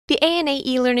The ANA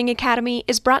eLearning Academy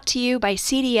is brought to you by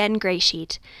CDN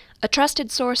Graysheet, a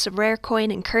trusted source of rare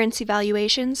coin and currency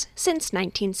valuations since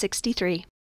 1963.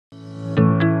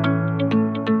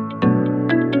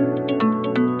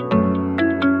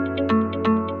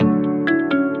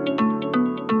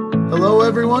 Hello,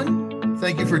 everyone.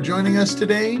 Thank you for joining us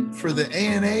today for the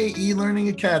ANA eLearning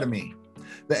Academy.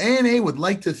 The ANA would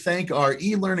like to thank our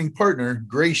e-learning partner,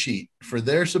 Graysheet, for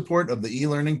their support of the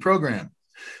e-learning program.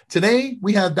 Today,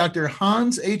 we have Dr.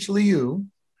 Hans H. Liu,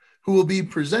 who will be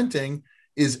presenting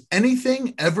Is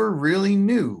Anything Ever Really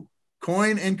New?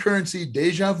 Coin and Currency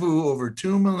Déjà Vu Over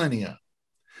 2 Millennia.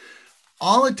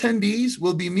 All attendees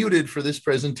will be muted for this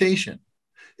presentation.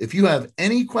 If you have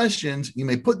any questions, you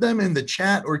may put them in the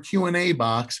chat or Q&A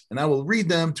box, and I will read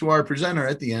them to our presenter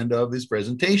at the end of his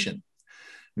presentation.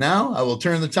 Now, I will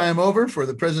turn the time over for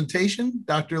the presentation.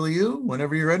 Dr. Liu,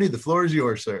 whenever you're ready, the floor is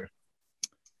yours, sir.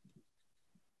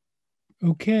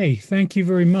 Okay, thank you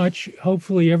very much.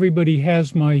 Hopefully everybody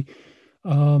has my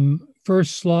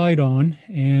first slide on,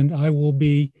 and I will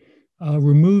be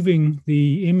removing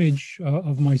the image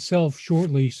of myself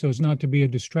shortly so as not to be a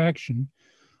distraction.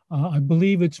 I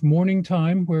believe it's morning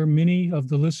time where many of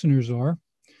the listeners are.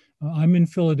 I'm in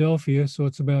Philadelphia, so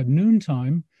it's about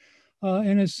noontime.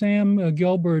 And as Sam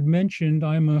Gilbert mentioned,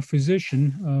 I'm a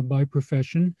physician by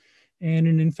profession and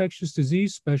an infectious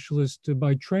disease specialist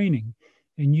by training.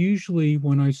 And usually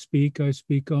when I speak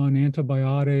on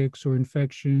antibiotics or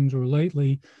infections, or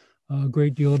lately a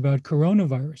great deal about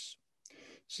coronavirus.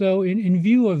 So in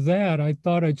view of that, I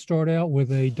thought I'd start out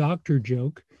with a doctor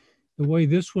joke. The way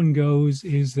this one goes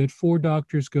is that 4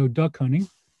 doctors go duck hunting,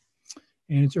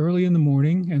 and it's early in the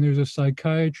morning, and there's a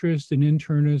psychiatrist, an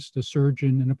internist, a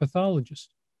surgeon, and a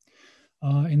pathologist.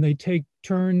 And they take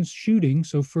turns shooting.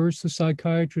 So first the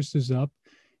psychiatrist is up,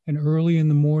 and early in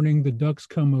the morning, the ducks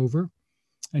come over.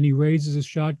 And he raises his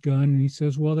shotgun and he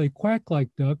says, well, they quack like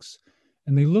ducks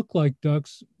and they look like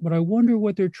ducks, but I wonder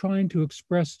what they're trying to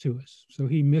express to us. So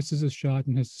he misses his shot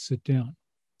and has to sit down.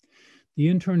 The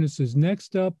internist is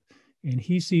next up and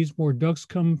he sees more ducks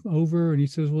come over and he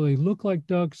says, well, they look like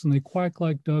ducks and they quack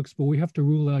like ducks, but we have to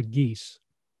rule out geese.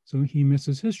 So he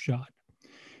misses his shot.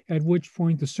 At which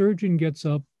point the surgeon gets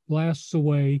up, blasts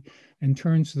away, and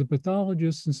turns to the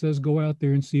pathologist and says, go out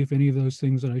there and see if any of those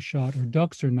things that I shot are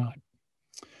ducks or not.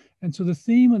 And so the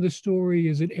theme of the story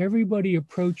is that everybody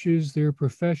approaches their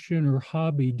profession or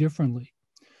hobby differently.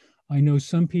 I know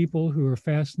some people who are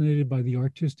fascinated by the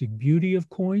artistic beauty of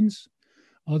coins,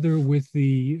 other with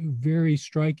the very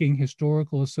striking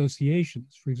historical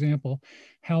associations. For example,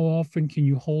 how often can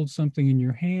you hold something in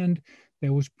your hand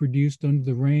that was produced under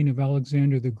the reign of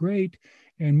Alexander the Great,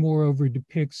 and moreover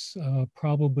depicts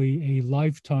probably a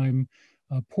lifetime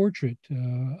portrait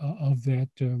of that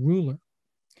ruler?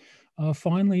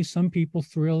 Finally, some people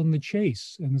thrill in the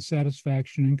chase and the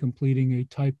satisfaction in completing a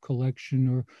type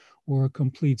collection or a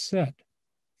complete set.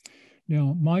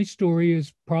 Now, my story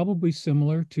is probably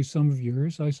similar to some of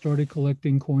yours. I started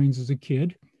collecting coins as a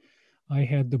kid. I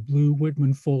had the blue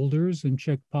Whitman folders and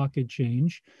checked pocket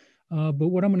change. But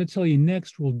what I'm going to tell you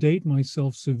next will date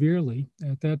myself severely.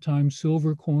 At that time,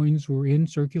 silver coins were in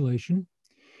circulation.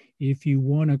 If you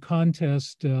won a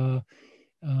contest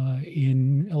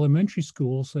in elementary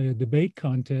school, say a debate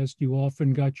contest, you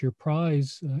often got your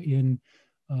prize in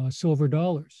silver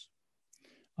dollars.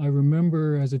 I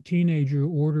remember as a teenager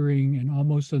ordering an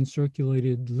almost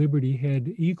uncirculated Liberty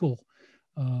Head Eagle,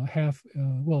 it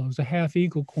was a half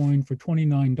Eagle coin for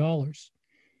 $29.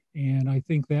 And I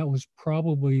think that was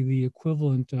probably the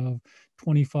equivalent of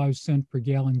 25 cents per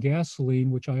gallon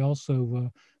gasoline, which I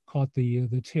also caught the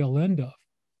tail end of.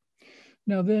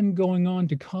 Now then, going on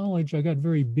to college, I got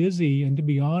very busy, and to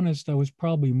be honest, I was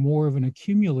probably more of an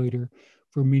accumulator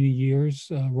for many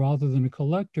years rather than a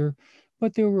collector,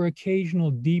 but there were occasional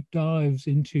deep dives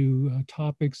into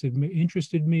topics that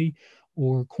interested me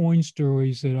or coin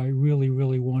stories that I really,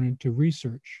 really wanted to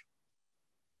research.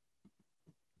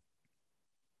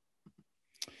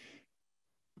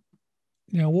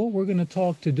 Now, what we're going to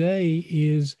talk today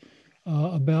is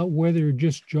about whether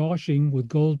just joshing with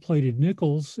gold-plated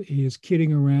nickels is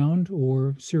kidding around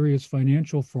or serious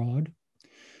financial fraud.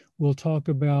 We'll talk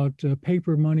about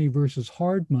paper money versus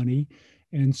hard money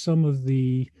and some of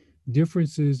the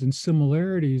differences and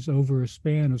similarities over a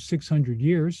span of 600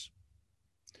 years.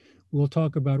 We'll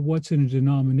talk about what's in a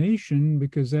denomination,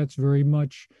 because that's very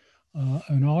much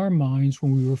in our minds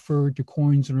when we refer to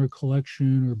coins in our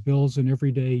collection or bills in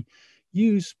everyday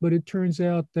use, but it turns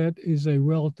out that is a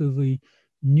relatively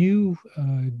new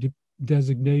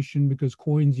designation, because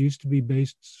coins used to be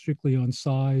based strictly on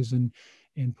size and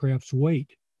perhaps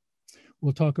weight.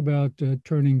 We'll talk about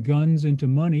turning guns into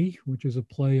money, which is a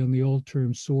play on the old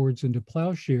term swords into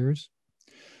plowshares.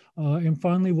 And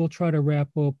finally, we'll try to wrap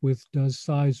up with does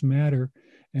size matter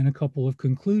and a couple of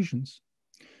conclusions.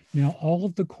 Now, all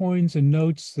of the coins and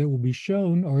notes that will be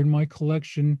shown are in my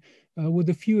collection with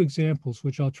a few examples,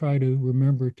 which I'll try to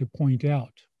remember to point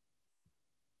out.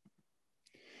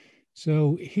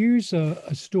 So here's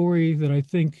a story that I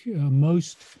think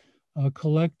most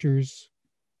collectors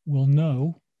will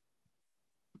know.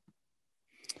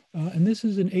 And this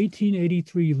is an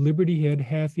 1883 Liberty Head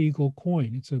half eagle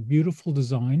coin. It's a beautiful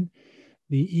design.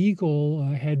 The eagle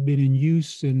had been in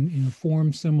use in a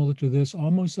form similar to this,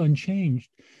 almost unchanged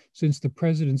since the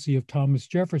presidency of Thomas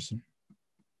Jefferson.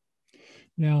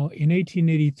 Now, in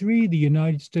 1883, the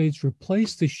United States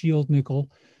replaced the shield nickel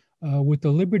with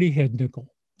the Liberty Head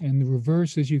nickel. And the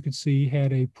reverse, as you can see,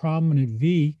 had a prominent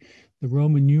V, the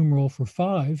Roman numeral for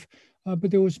 5, but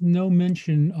there was no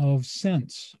mention of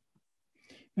cents.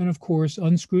 And of course,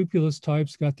 unscrupulous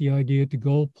types got the idea to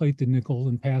gold plate the nickel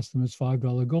and pass them as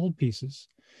 $5 gold pieces.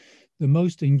 The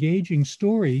most engaging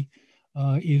story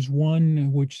is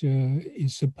one which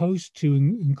is supposed to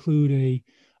include a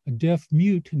deaf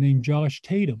mute named Josh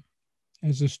Tatum.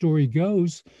 As the story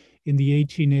goes, in the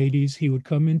 1880s, he would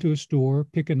come into a store,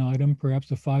 pick an item,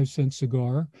 perhaps a 5-cent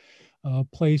cigar,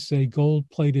 place a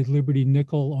gold-plated Liberty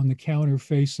nickel on the counter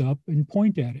face up and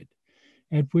point at it,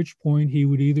 at which point he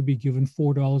would either be given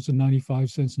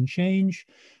 $4.95 in change,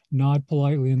 nod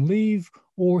politely and leave,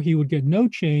 or he would get no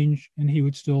change and he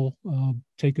would still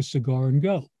take a cigar and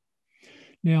go.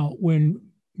 Now, when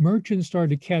merchants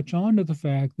started to catch on to the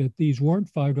fact that these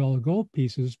weren't $5 gold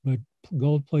pieces, but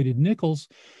gold-plated nickels,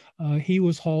 he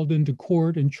was hauled into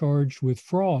court and charged with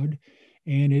fraud.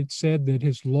 And it said that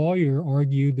his lawyer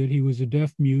argued that he was a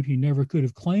deaf mute. He never could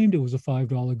have claimed it was a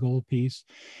 $5 gold piece.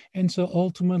 And so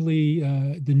ultimately,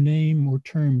 the name or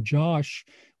term Josh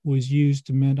was used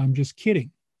to mean I'm just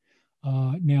kidding.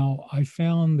 Now, I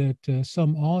found that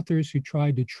some authors who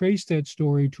tried to trace that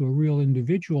story to a real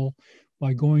individual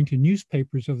by going to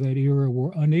newspapers of that era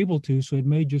were unable to, so it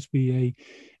may just be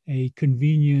a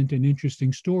convenient and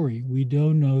interesting story. We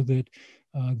don't know that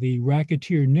the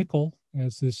racketeer nickel,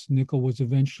 as this nickel was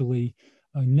eventually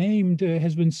named,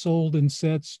 has been sold in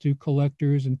sets to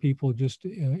collectors and people just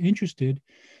interested.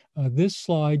 This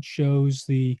slide shows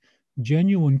the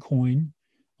genuine coin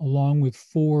along with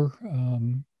 4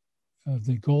 of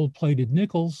the gold-plated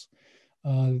nickels.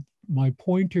 My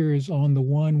pointer is on the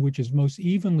one which is most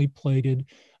evenly plated,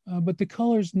 but the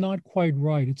color's not quite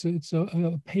right. It's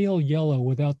a pale yellow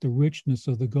without the richness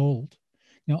of the gold.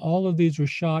 Now, all of these were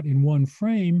shot in one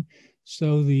frame,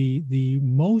 so the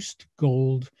most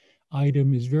gold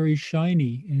item is very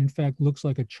shiny and in fact looks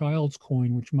like a child's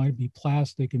coin, which might be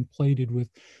plastic and plated with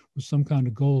some kind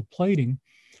of gold plating.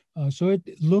 So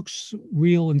it looks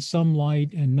real in some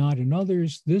light and not in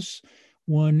others. This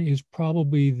one is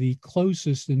probably the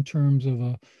closest in terms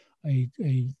of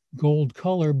a gold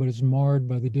color, but is marred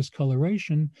by the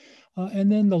discoloration.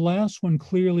 And then the last one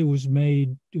clearly was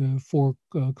made for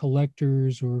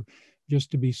collectors or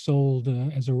just to be sold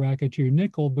as a racketeer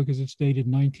nickel because it's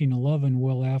dated 1911,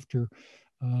 well after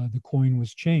the coin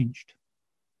was changed.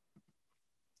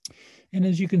 And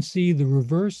as you can see, the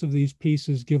reverse of these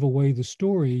pieces give away the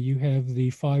story. You have the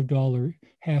 $5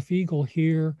 half eagle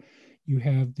here. You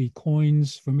have the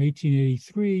coins from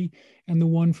 1883, and the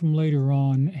one from later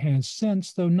on has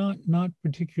cents, though not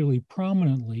particularly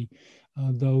prominently,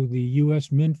 though the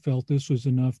U.S. Mint felt this was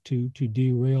enough to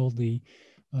derail the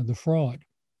fraud.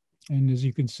 And as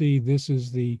you can see, this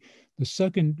is the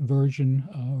second version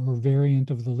or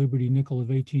variant of the Liberty nickel of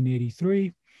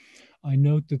 1883. I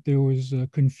note that there was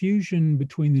confusion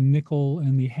between the nickel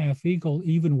and the half eagle,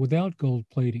 even without gold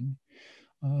plating.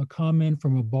 A comment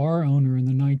from a bar owner in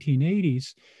the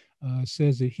 1980s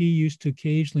says that he used to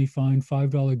occasionally find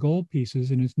 $5 gold pieces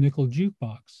in his nickel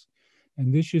jukebox.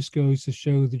 And this just goes to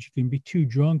show that you can be too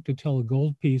drunk to tell a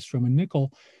gold piece from a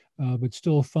nickel, but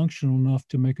still functional enough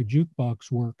to make a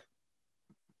jukebox work.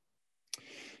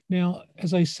 Now,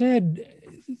 as I said,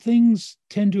 things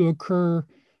tend to occur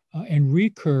and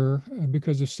recur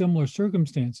because of similar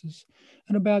circumstances.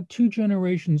 And about 2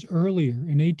 generations earlier,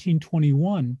 in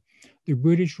 1821, the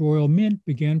British Royal Mint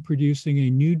began producing a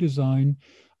new design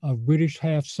of British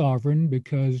half sovereign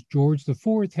because George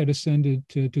IV had ascended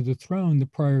to the throne the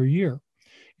prior year.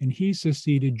 And he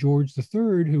succeeded George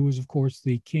III, who was, of course,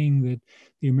 the king that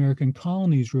the American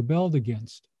colonies rebelled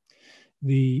against.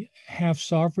 The half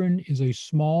sovereign is a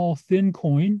small, thin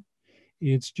coin.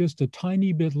 It's just a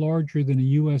tiny bit larger than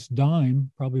a US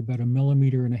dime, probably about 1.5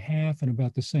 millimeters and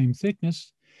about the same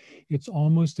thickness. It's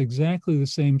almost exactly the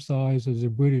same size as a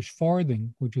British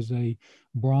farthing, which is a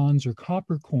bronze or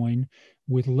copper coin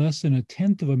with less than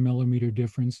 1/10 of a millimeter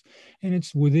difference. And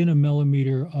it's within a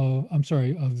millimeter of,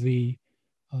 of the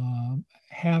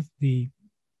half the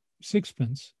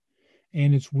sixpence.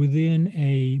 And it's within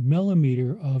a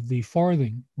millimeter of the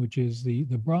farthing, which is the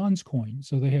bronze coin.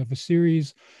 So they have a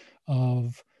series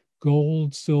of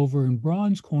gold, silver, and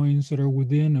bronze coins that are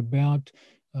within about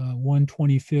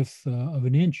 1/25 of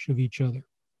an inch of each other.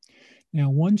 Now,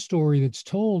 one story that's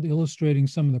told illustrating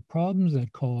some of the problems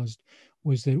that caused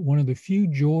was that one of the few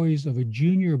joys of a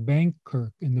junior bank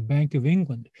clerk in the Bank of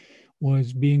England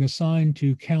was being assigned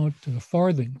to count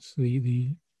farthings,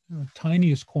 the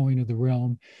tiniest coin of the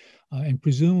realm, and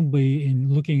presumably in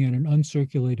looking at an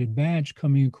uncirculated badge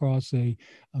coming across a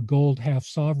gold half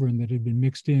sovereign that had been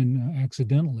mixed in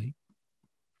accidentally.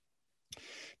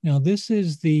 Now, this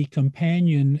is the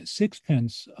companion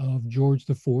sixpence of George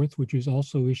IV, which was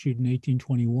also issued in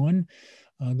 1821.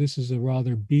 This is a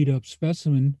rather beat up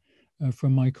specimen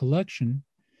from my collection.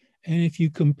 And if you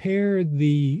compare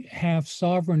the half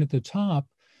sovereign at the top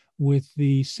with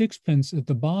the sixpence at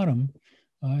the bottom,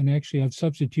 and actually I've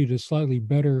substituted a slightly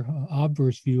better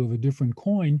obverse view of a different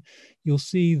coin, you'll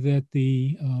see that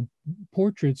the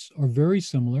portraits are very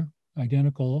similar,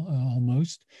 identical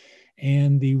almost,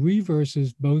 and the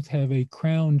reverses both have a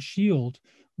crowned shield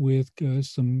with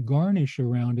some garnish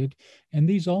around it. And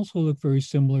these also look very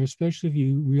similar, especially if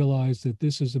you realize that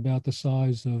this is about the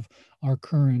size of our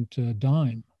current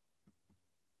dime.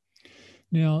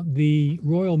 Now, the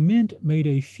Royal Mint made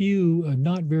a few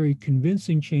not very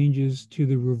convincing changes to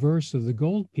the reverse of the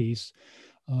gold piece.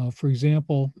 For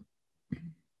example,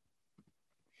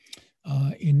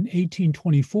 in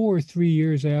 1824, 3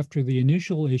 years after the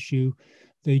initial issue,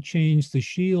 they changed the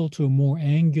shield to a more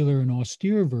angular and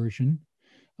austere version,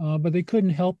 but they couldn't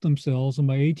help themselves. And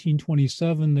by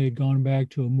 1827, they had gone back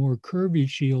to a more curvy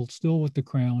shield, still with the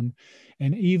crown.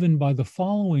 And even by the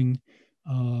following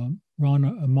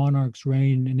monarch's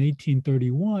reign in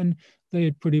 1831, they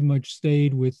had pretty much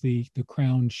stayed with the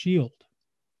crowned shield.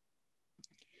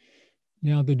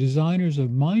 Now, the designers of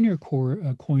minor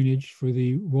coinage for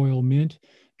the Royal Mint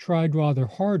tried rather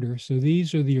harder. So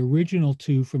these are the original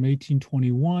two from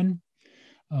 1821.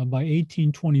 By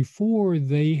 1824,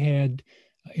 they had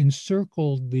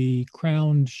encircled the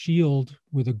crowned shield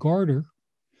with a garter.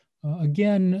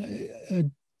 Again, a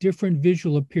different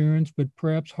visual appearance, but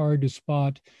perhaps hard to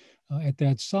spot at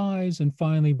that size. And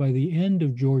finally, by the end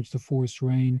of George IV's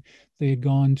reign, they had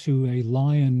gone to a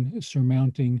lion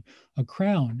surmounting a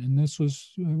crown. And this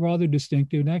was rather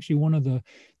distinctive and actually one of the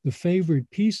favorite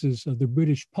pieces of the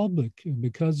British public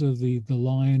because of the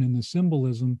lion and the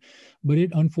symbolism, but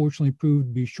it unfortunately proved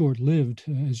to be short-lived,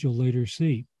 as you'll later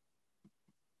see.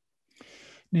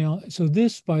 Now, so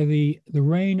this, by the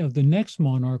reign of the next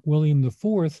monarch, William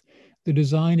IV, the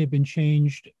design had been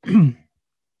changed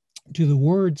to the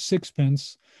word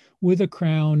sixpence with a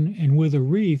crown and with a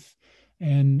wreath.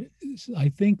 And I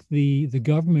think the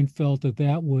government felt that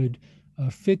that would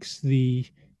fix the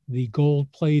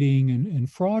gold plating and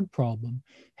fraud problem.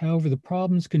 However, the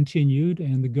problems continued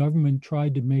and the government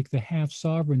tried to make the half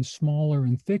sovereign smaller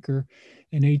and thicker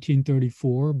in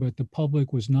 1834, but the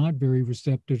public was not very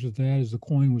receptive to that as the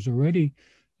coin was already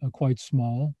quite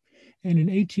small. And in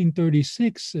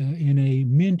 1836, in a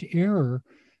mint error,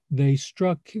 they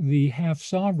struck the half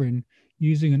sovereign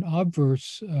using an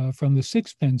obverse from the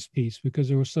sixpence piece because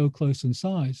they were so close in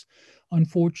size.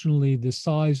 Unfortunately, the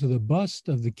size of the bust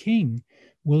of the king,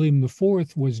 William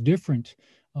IV, was different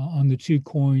on the two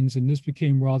coins, and this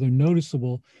became rather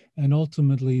noticeable. And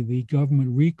ultimately, the government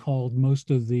recalled most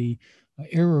of the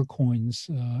error coins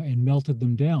and melted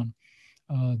them down.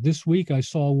 This week, I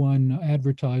saw one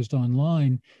advertised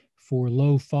online for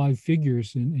low 5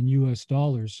 figures in US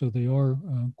dollars, so they are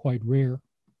quite rare.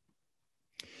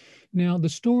 Now, the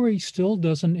story still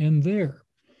doesn't end there.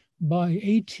 By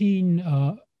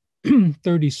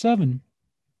 1837,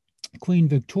 Queen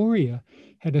Victoria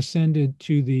had ascended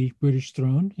to the British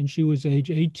throne, and she was age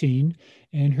 18,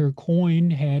 and her coin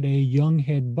had a young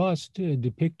head bust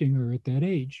depicting her at that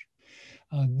age.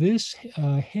 This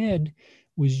head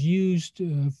was used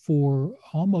for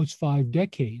almost 5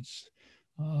 decades.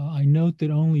 I note that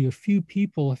only a few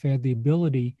people have had the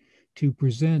ability to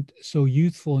present so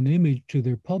youthful an image to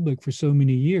their public for so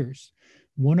many years.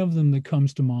 One of them that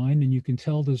comes to mind, and you can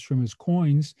tell this from his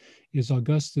coins, is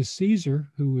Augustus Caesar,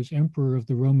 who was emperor of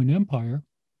the Roman Empire.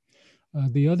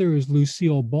 The other is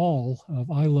Lucille Ball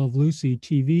of I Love Lucy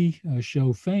TV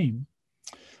show fame.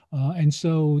 And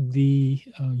so the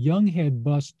young head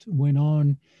bust went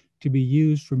on to be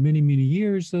used for many, many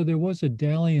years, though there was a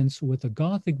dalliance with a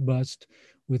Gothic bust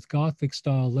with Gothic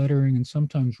style lettering and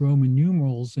sometimes Roman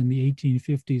numerals in the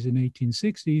 1850s and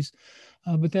 1860s.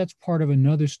 But that's part of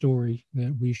another story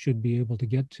that we should be able to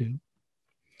get to.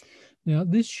 Now,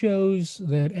 this shows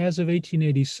that as of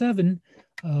 1887,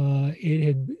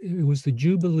 it was the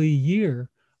Jubilee year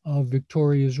of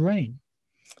Victoria's reign.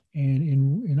 And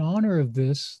in honor of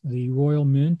this, the Royal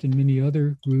Mint and many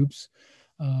other groups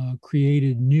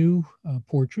created new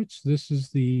portraits. This is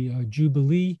the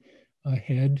Jubilee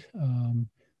head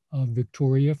of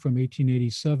Victoria from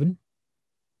 1887.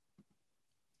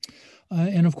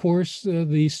 And of course,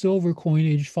 the silver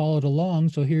coinage followed along.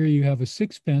 So here you have a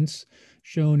sixpence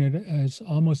shown as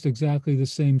almost exactly the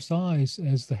same size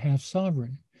as the half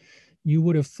sovereign. You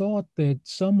would have thought that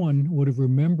someone would have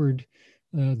remembered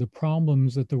the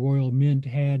problems that the Royal Mint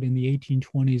had in the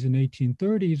 1820s and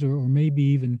 1830s, or maybe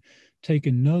even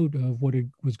taken note of what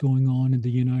was going on in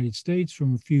the United States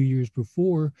from a few years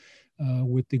before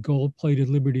with the gold-plated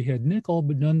Liberty Head nickel,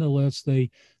 but nonetheless, they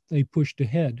pushed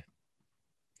ahead.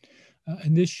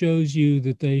 And this shows you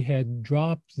that they had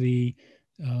dropped the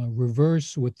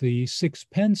reverse with the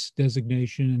sixpence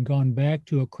designation and gone back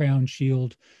to a crown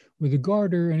shield with a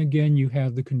garter. And again, you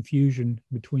have the confusion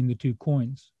between the two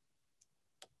coins.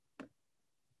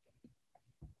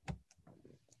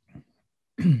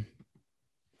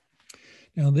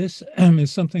 Now, this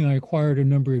is something I acquired a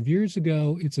number of years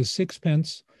ago. It's a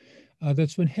sixpence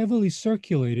that's been heavily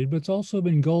circulated, but it's also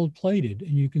been gold-plated.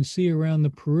 And you can see around the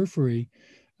periphery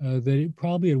that it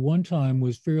probably at one time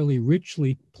was fairly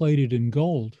richly plated in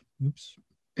gold. Oops.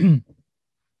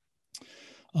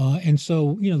 And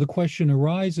so, the question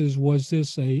arises, was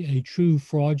this a true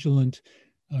fraudulent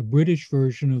British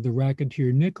version of the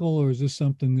racketeer nickel, or is this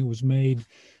something that was made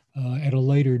at a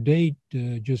later date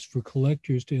just for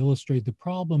collectors to illustrate the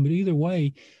problem? But either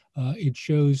way, it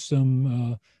shows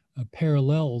some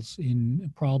parallels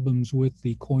in problems with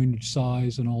the coinage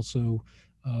size and also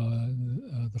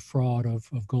the fraud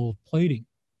of gold plating.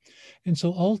 And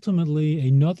so ultimately,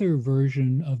 another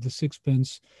version of the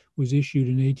sixpence was issued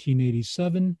in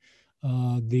 1887.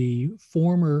 The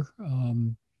former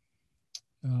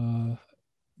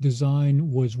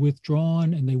design was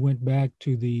withdrawn, and they went back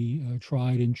to the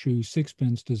tried and true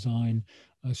sixpence design,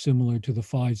 similar to the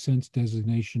 5 cents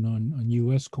designation on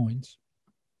US coins.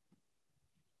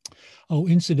 Oh,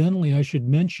 incidentally, I should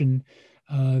mention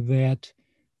that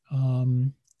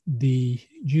the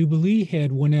Jubilee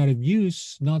head went out of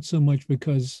use, not so much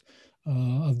because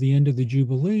of the end of the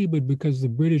Jubilee, but because the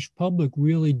British public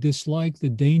really disliked the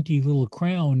dainty little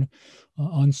crown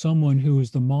on someone who was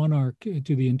the monarch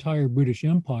to the entire British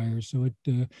Empire. So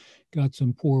it got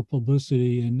some poor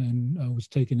publicity and was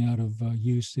taken out of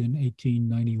use in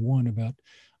 1891, about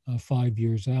 5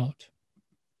 years out.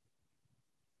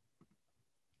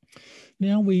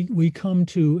 Now we come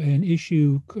to an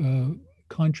issue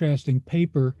contrasting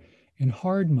paper and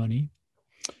hard money.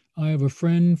 I have a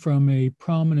friend from a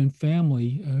prominent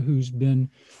family who's been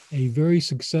a very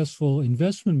successful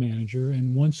investment manager,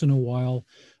 and once in a while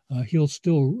he'll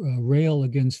still rail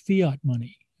against fiat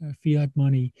money. Fiat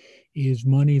money is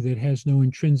money that has no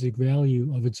intrinsic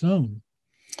value of its own.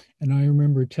 And I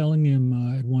remember telling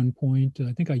him at one point,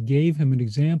 I think I gave him an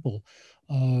example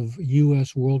of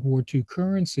US World War II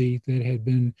currency that had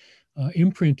been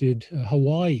imprinted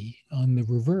Hawaii on the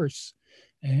reverse,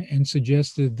 and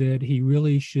suggested that he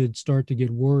really should start to get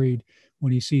worried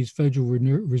when he sees Federal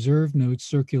Reserve notes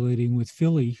circulating with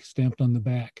Philly stamped on the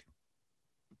back.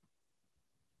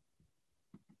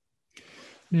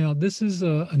 Now, this is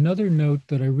another note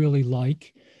that I really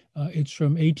like. It's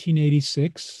from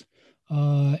 1886.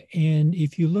 And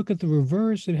if you look at the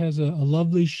reverse, it has a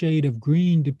lovely shade of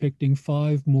green depicting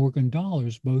 5 Morgan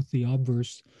dollars, both the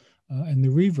obverse and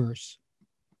the reverse.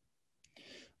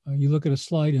 You look at a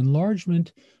slight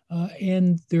enlargement,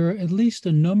 and there are at least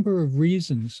a number of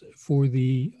reasons for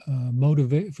the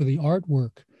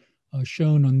artwork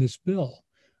shown on this bill.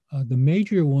 The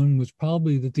major one was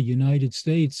probably that the United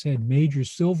States had major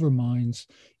silver mines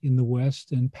in the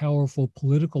West and powerful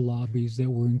political lobbies that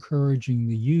were encouraging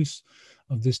the use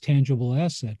of this tangible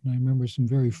asset. And I remember some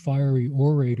very fiery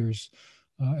orators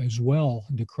as well,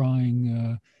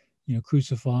 decrying,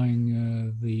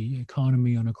 crucifying the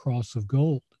economy on a cross of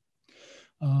gold.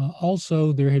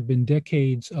 Also, there had been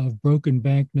decades of broken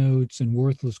banknotes and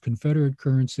worthless Confederate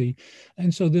currency.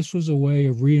 And so this was a way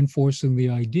of reinforcing the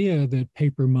idea that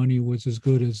paper money was as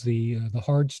good as the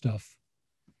hard stuff.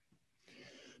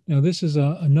 Now, this is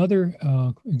another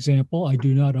example. I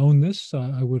do not own this.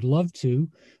 I would love to,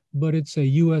 but it's a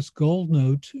US gold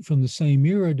note from the same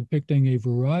era depicting a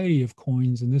variety of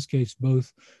coins, in this case,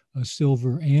 both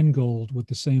silver and gold, with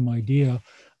the same idea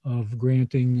of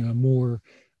granting more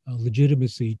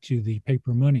legitimacy to the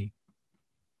paper money.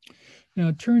 Now,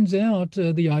 it turns out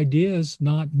the idea is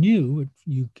not new.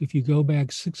 If you go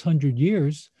back 600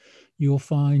 years, you'll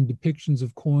find depictions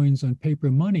of coins on paper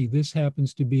money. This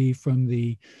happens to be from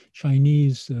the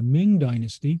Chinese Ming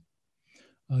Dynasty.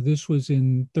 This was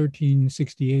in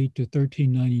 1368 to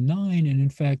 1399, and in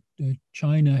fact,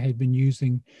 China had been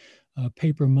using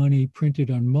paper money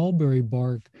printed on mulberry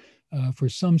bark for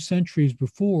some centuries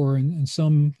before, and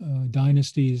some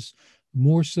dynasties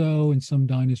more so, in some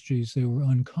dynasties they were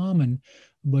uncommon,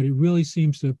 but it really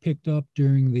seems to have picked up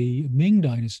during the Ming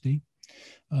Dynasty.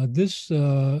 This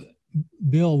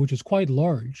bill, which is quite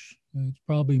large, it's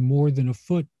probably more than a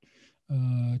foot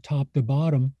top to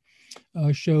bottom,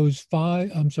 shows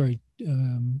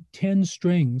 10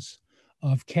 strings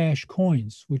of cash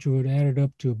coins, which would add it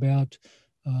up to about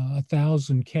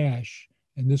 1,000 cash,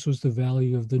 and this was the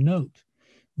value of the note.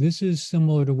 This is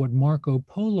similar to what Marco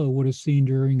Polo would have seen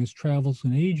during his travels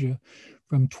in Asia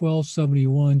from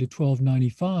 1271 to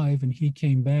 1295, and he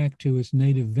came back to his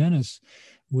native Venice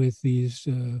with these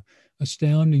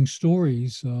astounding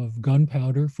stories of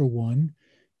gunpowder, for one,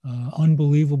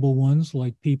 unbelievable ones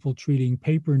like people treating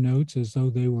paper notes as though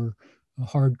they were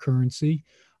hard currency,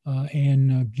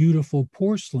 and beautiful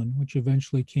porcelain, which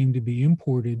eventually came to be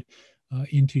imported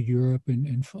into Europe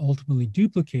and ultimately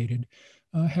duplicated.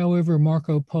 However,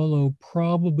 Marco Polo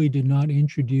probably did not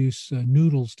introduce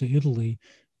noodles to Italy,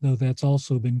 though that's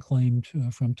also been claimed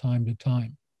from time to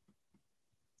time.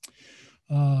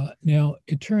 Now,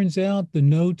 it turns out the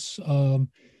notes,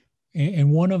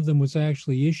 and one of them was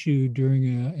actually issued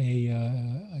during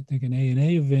I think an ANA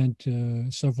event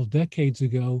several decades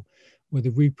ago with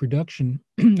a reproduction,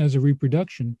 as a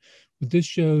reproduction. But this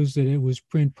shows that it was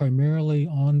print primarily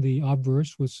on the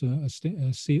obverse with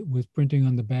printing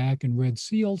on the back and red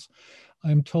seals.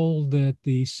 I'm told that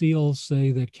the seals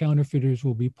say that counterfeiters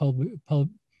will be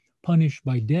punished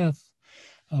by death,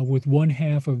 with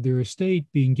 1/2 of their estate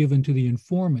being given to the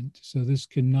informant. So this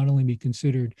can not only be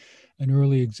considered an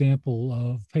early example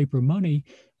of paper money,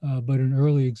 but an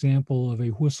early example of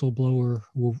a whistleblower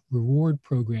reward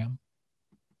program.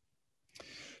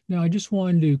 Now, I just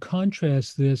wanted to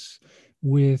contrast this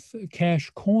with cash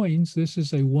coins. This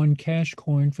is a 1 cash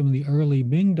coin from the early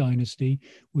Ming Dynasty,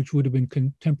 which would have been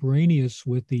contemporaneous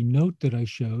with the note that I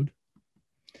showed.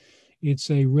 It's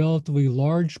a relatively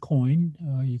large coin.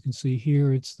 You can see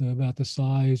here it's about the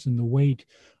size and the weight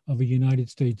of a United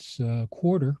States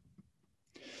quarter.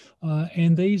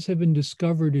 And these have been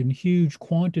discovered in huge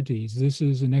quantities. This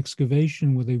is an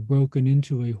excavation where they've broken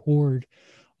into a hoard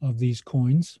of these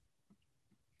coins.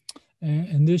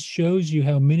 And this shows you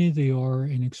how many they are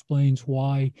and explains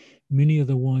why many of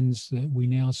the ones that we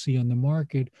now see on the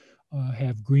market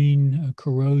have green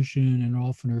corrosion and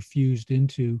often are fused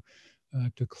into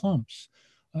to clumps.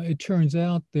 It turns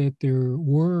out that there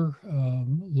were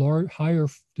higher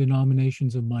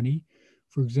denominations of money.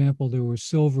 For example, there were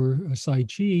silver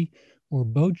saichi, or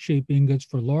boat-shaped ingots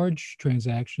for large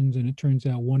transactions, and it turns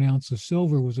out 1 ounce of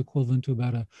silver was equivalent to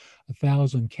about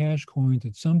 1,000 cash coins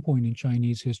at some point in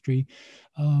Chinese history.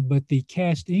 But the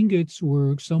cast ingots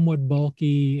were somewhat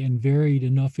bulky and varied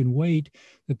enough in weight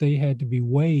that they had to be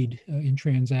weighed in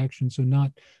transactions, so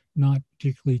not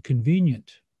particularly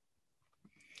convenient.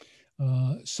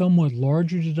 Somewhat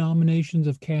larger denominations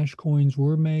of cash coins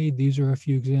were made. These are a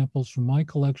few examples from my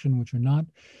collection, which are not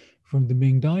from the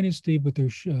Ming Dynasty, but they're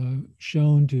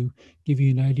shown to give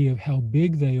you an idea of how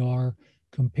big they are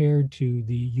compared to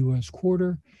the US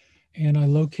quarter. And I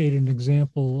located an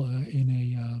example in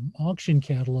a auction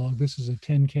catalog. This is a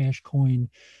 10 cash coin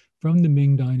from the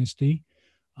Ming Dynasty.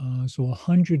 So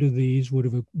 100 of these would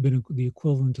have been the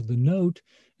equivalent of the note.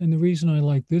 And the reason I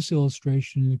like this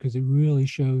illustration is because it really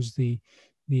shows the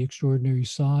extraordinary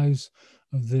size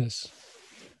of this.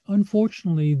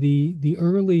 Unfortunately, the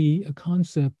early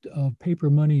concept of paper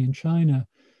money in China,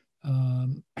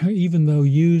 even though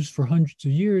used for hundreds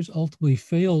of years, ultimately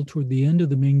failed toward the end of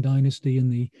the Ming Dynasty in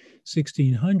the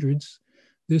 1600s.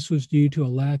 This was due to a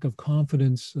lack of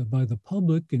confidence by the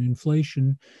public and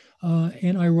inflation,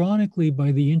 and ironically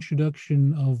by the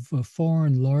introduction of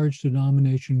foreign large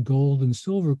denomination gold and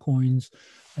silver coins,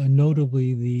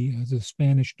 notably the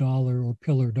Spanish dollar or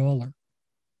pillar dollar.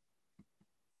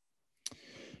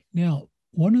 Now,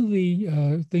 one of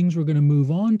the things we're going to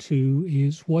move on to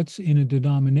is what's in a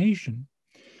denomination.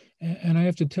 And I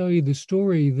have to tell you the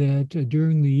story that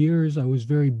during the years I was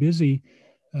very busy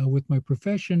with my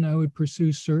profession, I would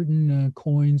pursue certain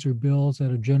coins or bills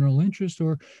out of general interest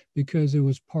or because it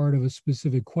was part of a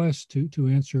specific quest to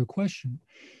answer a question.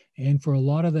 And for a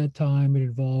lot of that time, it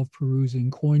involved perusing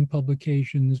coin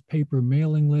publications, paper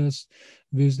mailing lists,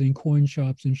 visiting coin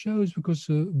shops and shows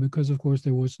because of course,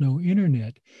 there was no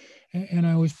internet. And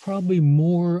I was probably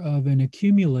more of an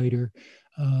accumulator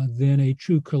than a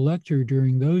true collector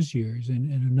during those years. And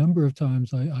a number of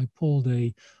times I pulled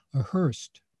a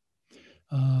Hearst.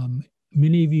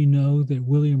 Many of you know that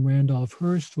William Randolph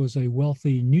Hearst was a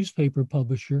wealthy newspaper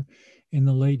publisher in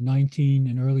the late 19th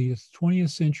and early 20th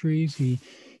centuries.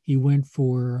 He went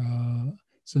for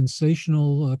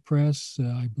sensational press.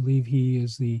 I believe he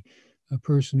is the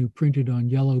person who printed on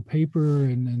yellow paper,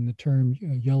 and the term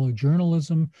yellow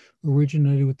journalism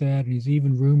originated with that. And he's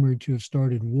even rumored to have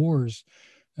started wars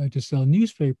to sell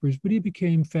newspapers, but he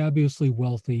became fabulously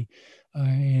wealthy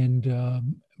and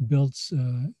built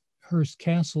Hearst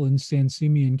Castle in San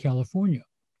Simeon, California.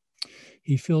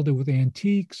 He filled it with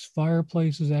antiques,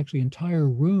 fireplaces, actually entire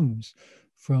rooms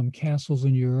from castles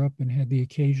in Europe, and had the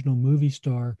occasional movie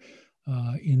star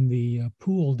in the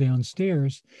pool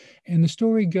downstairs. And the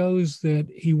story goes that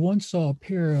he once saw a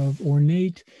pair of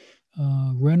ornate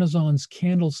Renaissance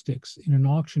candlesticks in an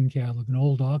auction catalog, an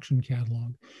old auction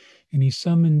catalog. And he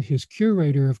summoned his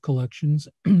curator of collections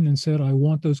and said, I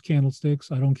want those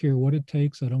candlesticks. I don't care what it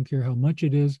takes. I don't care how much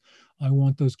it is. I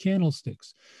want those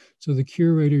candlesticks. So the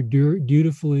curator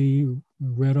dutifully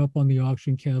read up on the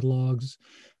auction catalogs,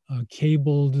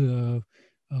 cabled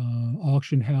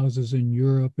auction houses in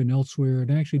Europe and elsewhere,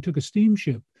 and actually took a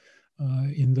steamship.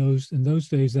 In those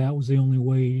days, that was the only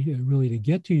way really to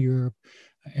get to Europe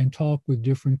and talk with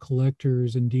different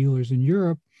collectors and dealers in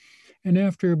Europe. And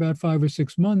after about 5 or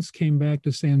 6 months, came back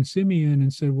to San Simeon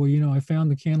and said, well, you know, I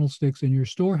found the candlesticks in your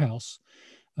storehouse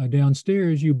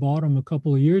downstairs. You bought them a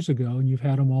couple of years ago and you've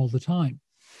had them all the time.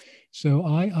 So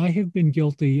I have been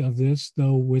guilty of this,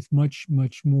 though with much,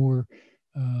 much more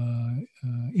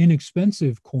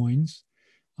inexpensive coins.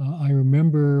 I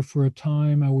remember for a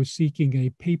time I was seeking a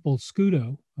papal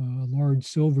scudo, a large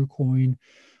silver coin,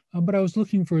 but I was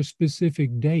looking for a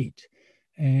specific date.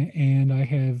 And I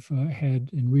have had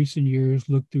in recent years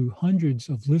looked through hundreds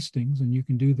of listings, and you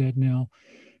can do that now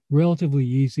relatively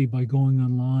easy by going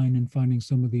online and finding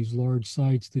some of these large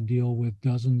sites that deal with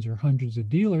dozens or hundreds of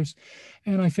dealers.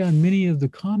 And I found many of the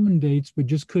common dates, but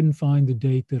just couldn't find the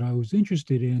date that I was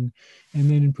interested in. And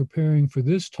then in preparing for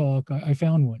this talk, I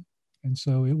found one. And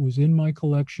so it was in my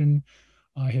collection.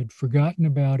 I had forgotten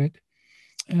about it.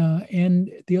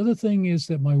 And the other thing is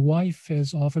that my wife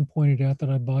has often pointed out that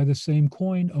I buy the same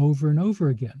coin over and over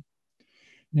again.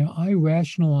 Now, I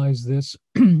rationalize this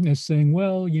as saying,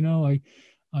 well, you know,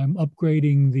 I'm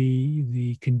upgrading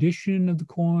the condition of the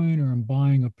coin, or I'm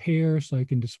buying a pair so I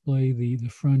can display the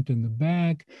front and the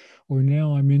back, or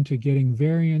now I'm into getting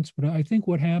variants. But I think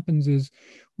what happens is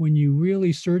when you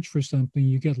really search for something,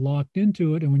 you get locked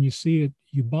into it, and when you see it,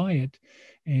 you buy it.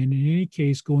 And in any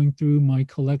case, going through my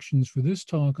collections for this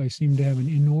talk, I seem to have an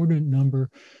inordinate number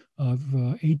of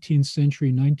 18th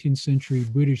century, 19th century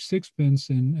British sixpence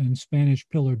and Spanish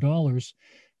pillar dollars,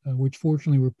 which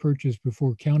fortunately were purchased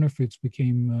before counterfeits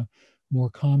became more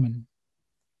common.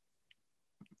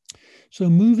 So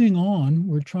moving on,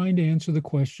 we're trying to answer the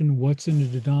question, what's in a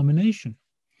denomination?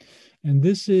 And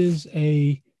this is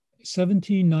a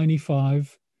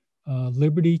 1795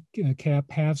 Liberty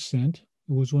Cap half cent.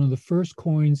 It was one of the first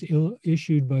coins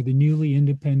issued by the newly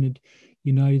independent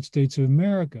United States of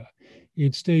America.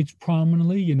 It states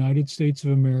prominently United States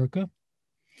of America.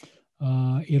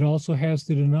 It also has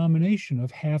the denomination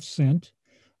of half cent,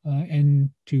 and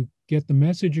to get the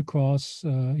message across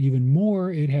even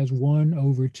more, it has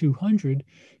 1/200,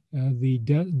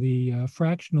 the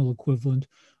fractional equivalent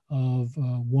of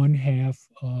 1/2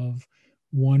 of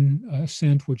 1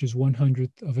 cent, which is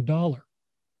 1/100th of a dollar.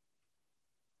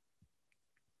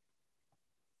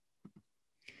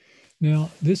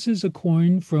 Now, this is a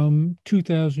coin from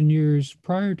 2,000 years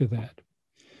prior to that.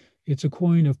 It's a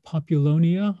coin of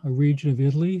Populonia, a region of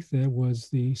Italy that was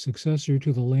the successor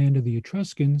to the land of the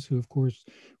Etruscans, who, of course,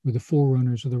 were the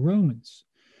forerunners of the Romans.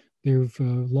 There have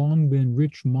long been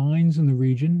rich mines in the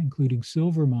region, including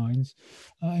silver mines.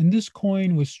 And this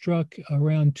coin was struck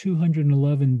around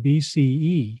 211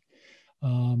 BCE.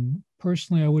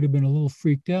 Personally, I would have been a little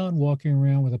freaked out walking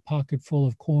around with a pocket full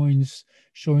of coins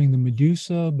showing the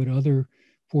Medusa, but other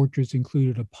portraits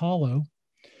included Apollo.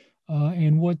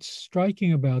 And what's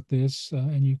striking about this,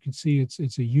 and you can see it's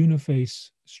a uniface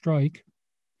strike,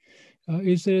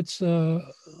 is that it's a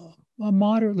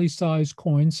moderately sized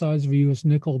coin, size of a US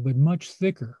nickel, but much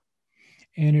thicker.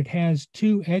 And it has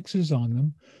 2 X's on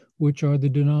them, which are the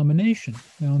denomination.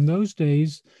 Now, in those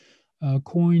days,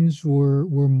 coins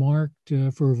were marked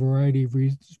for a variety of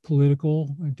reasons: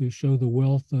 political, to show the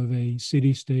wealth of a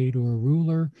city-state or a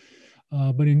ruler.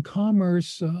 But in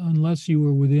commerce, unless you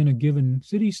were within a given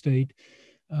city-state,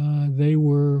 they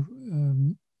were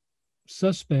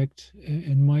suspect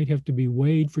and might have to be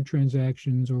weighed for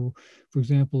transactions. Or, for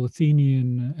example,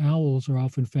 Athenian owls are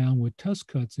often found with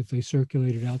tusk cuts if they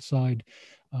circulated outside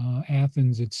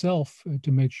Athens itself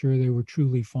to make sure they were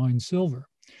truly fine silver.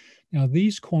 Now,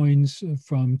 these coins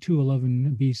from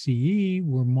 211 BCE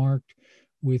were marked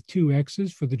with 2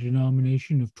 X's for the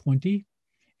denomination of 20.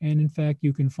 And in fact,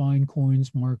 you can find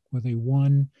coins marked with a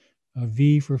 1, a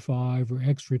V for 5, or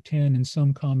X for 10 in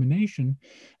some combination.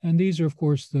 And these are, of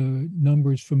course, the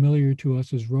numbers familiar to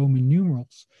us as Roman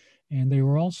numerals. And they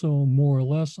were also more or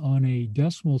less on a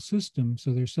decimal system.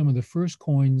 So they're some of the first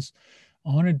coins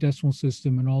on a decimal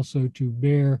system, and also to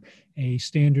bear a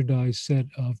standardized set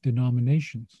of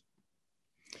denominations.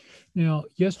 Now,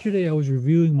 yesterday I was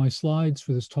reviewing my slides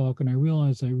for this talk, and I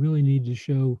realized I really need to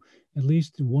show at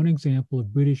least one example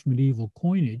of British medieval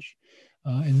coinage.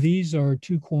 And these are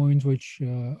 2 coins which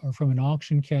are from an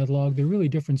auction catalog. They're really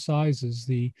different sizes.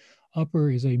 The upper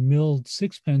is a milled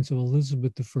 6pence of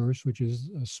Elizabeth I, which is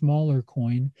a smaller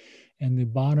coin, and the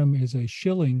bottom is a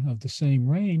shilling of the same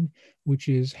reign, which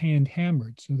is hand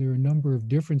hammered. So there are a number of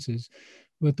differences.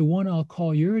 But the one I'll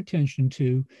call your attention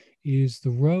to is the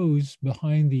rose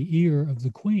behind the ear of the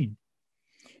queen.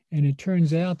 And it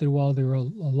turns out that while there are a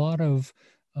lot of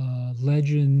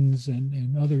legends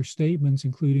and other statements,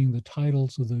 including the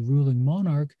titles of the ruling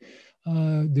monarch,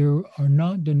 there are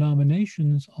not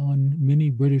denominations on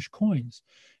many British coins.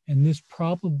 And this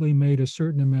probably made a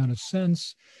certain amount of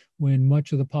sense when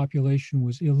much of the population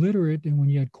was illiterate, and when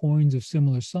you had coins of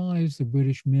similar size, the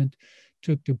British Mint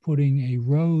took to putting a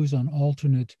rose on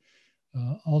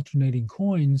alternating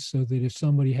coins, so that if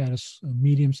somebody had a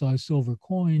medium-sized silver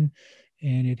coin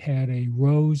and it had a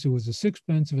rose, it was a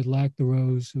 6pence. If it lacked the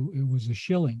rose, it was a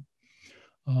shilling.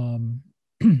 And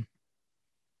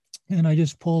I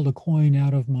just pulled a coin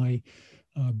out of my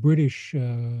British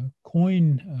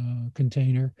coin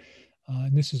container.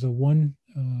 And this is a 1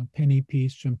 penny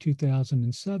piece from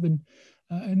 2007.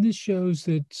 And this shows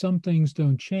that some things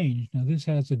don't change. Now, this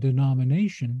has a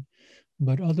denomination,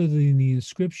 but other than the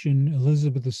inscription,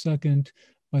 Elizabeth II,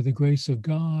 by the grace of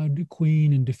God,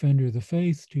 Queen and Defender of the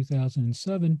Faith,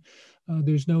 2007,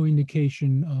 there's no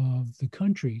indication of the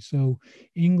country. So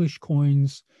English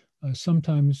coins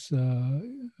sometimes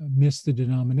miss the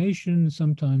denomination,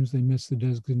 sometimes they miss the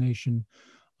designation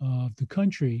of the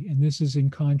country. And this is in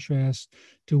contrast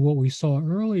to what we saw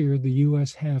earlier, the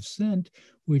US half cent,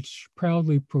 which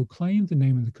proudly proclaimed the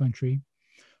name of the country,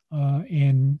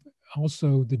 and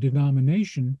also the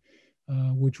denomination,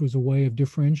 which was a way of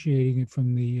differentiating it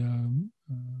from the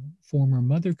former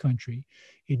mother country.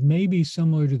 It may be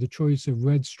similar to the choice of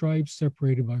red stripes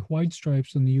separated by white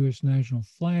stripes on the US national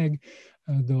flag,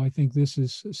 though I think this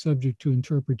is subject to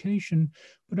interpretation.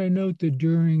 But I note that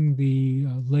during the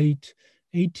late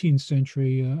 18th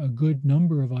century, a good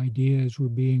number of ideas were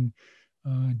being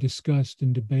discussed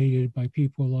and debated by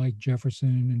people like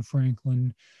Jefferson and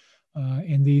Franklin.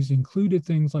 And these included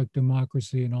things like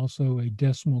democracy and also a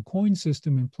decimal coin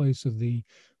system in place of the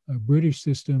British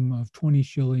system of 20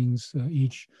 shillings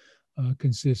each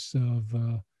consists of,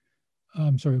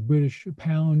 British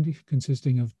pound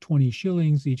consisting of 20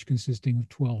 shillings, each consisting of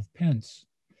 12 pence.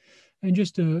 And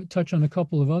just to touch on a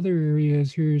couple of other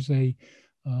areas, here's a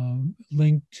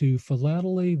link to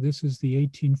philately. This is the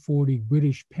 1840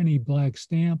 British penny black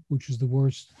stamp, which is the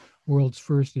world's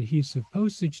first adhesive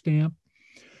postage stamp.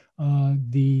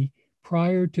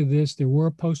 Prior to this, there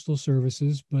were postal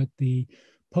services, but the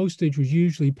postage was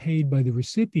usually paid by the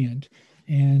recipient,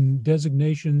 and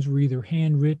designations were either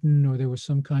handwritten or there was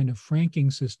some kind of franking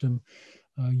system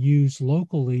used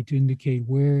locally to indicate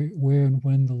where and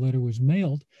when the letter was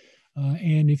mailed.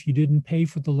 And if you didn't pay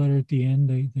for the letter at the end,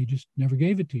 they just never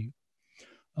gave it to you.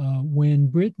 When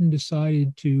Britain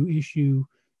decided to issue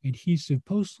adhesive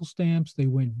postal stamps, they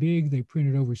went big. They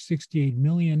printed over 68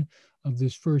 million of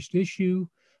this first issue.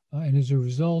 And as a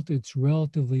result, it's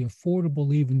relatively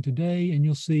affordable even today. And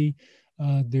you'll see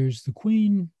there's the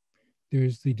Queen,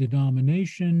 there's the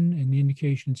denomination and the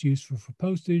indication it's useful for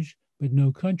postage, but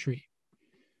no country.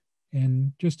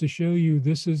 And just to show you,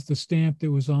 this is the stamp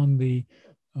that was on the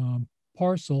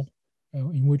parcel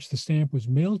in which the stamp was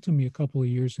mailed to me a couple of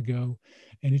years ago.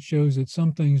 And it shows that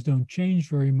some things don't change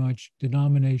very much: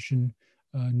 denomination,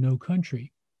 no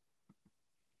country.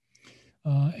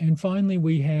 And finally,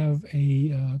 we have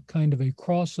a kind of a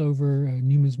crossover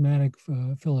numismatic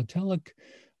philatelic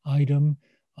item.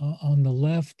 On the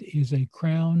left is a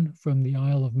crown from the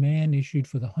Isle of Man issued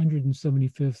for the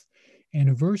 175th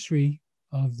anniversary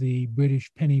of the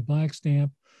British penny black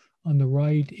stamp. On the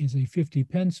right is a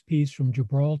 50-pence piece from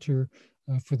Gibraltar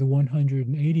for the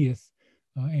 180th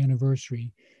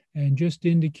anniversary. And just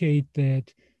to indicate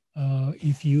that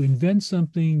if you invent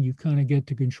something, you kind of get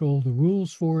to control the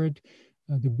rules for it.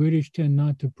 The British tend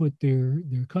not to put their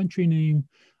country name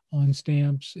on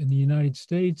stamps. In the United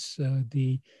States,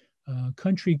 the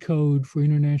country code for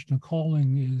international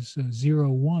calling is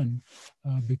 01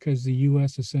 because the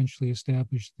US essentially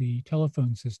established the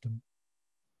telephone system.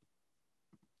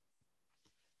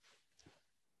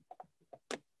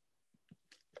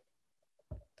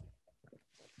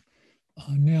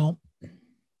 Now,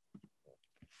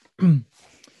 I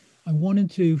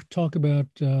wanted to talk about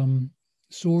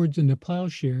swords into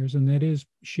plowshares, and that is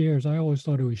shares. I always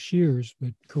thought it was shears,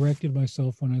 but corrected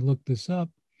myself when I looked this up,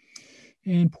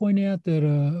 and point out that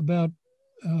about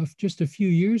just a few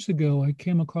years ago, I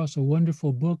came across a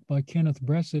wonderful book by Kenneth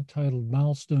Bressett titled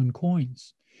Milestone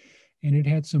Coins, and it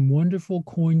had some wonderful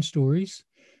coin stories,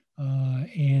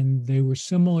 and they were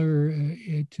similar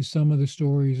to some of the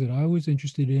stories that I was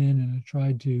interested in, and I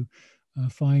tried to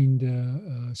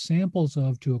find samples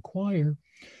of to acquire.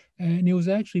 And it was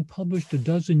actually published a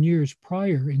dozen years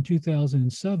prior in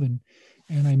 2007,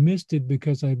 and I missed it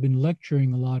because I've been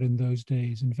lecturing a lot in those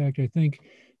days. In fact, I think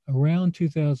around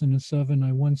 2007,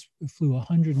 I once flew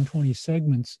 120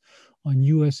 segments on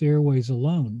US Airways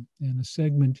alone, and a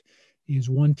segment is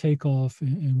one takeoff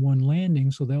and one landing,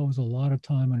 so that was a lot of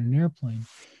time on an airplane.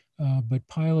 But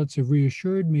pilots have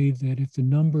reassured me that if the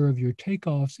number of your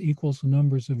takeoffs equals the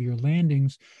numbers of your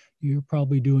landings, you're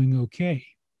probably doing okay.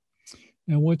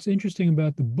 Now, what's interesting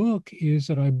about the book is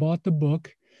that I bought the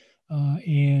book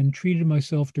and treated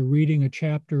myself to reading a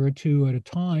chapter or two at a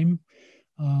time.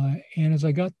 And as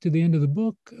I got to the end of the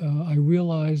book, I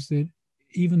realized that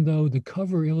even though the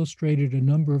cover illustrated a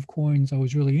number of coins I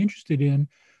was really interested in,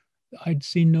 I'd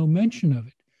seen no mention of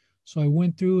it. So I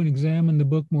went through and examined the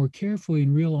book more carefully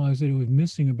and realized that it was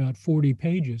missing about 40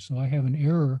 pages. So I have an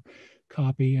error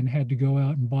copy and had to go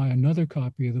out and buy another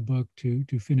copy of the book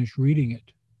to finish reading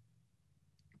it.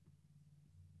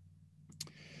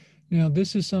 Now,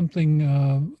 this is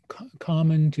something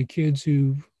common to kids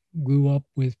who grew up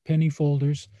with penny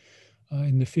folders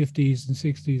in the 50s and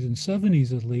 60s and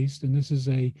 70s at least. And this is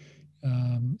a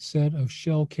set of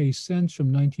shell case cents from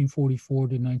 1944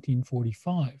 to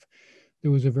 1945. There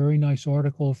was a very nice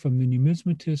article from the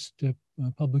Numismatist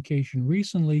publication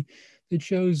recently that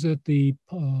shows that the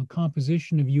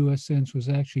composition of US cents was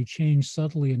actually changed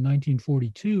subtly in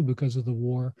 1942 because of the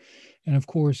war. And of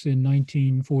course, in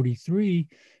 1943,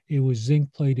 it was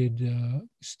zinc-plated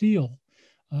steel.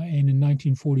 And in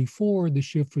 1944, the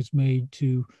shift was made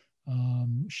to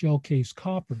shell case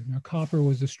copper. Now, copper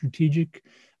was a strategic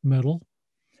metal.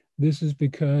 This is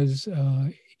because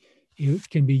it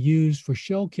can be used for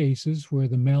shell cases where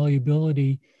the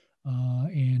malleability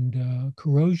and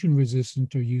corrosion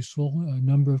resistant are useful. A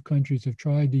number of countries have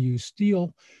tried to use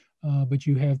steel, but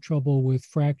you have trouble with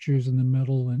fractures in the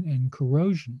metal and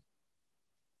corrosion.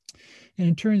 And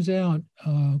it turns out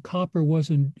copper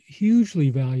wasn't hugely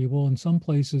valuable. In some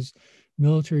places,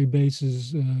 military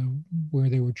bases where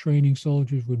they were training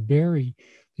soldiers would bury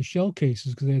the shell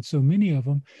cases because they had so many of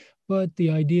them. But the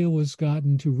idea was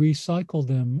gotten to recycle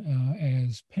them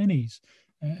as pennies.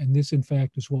 And this, in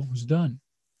fact, is what was done.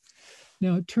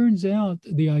 Now, it turns out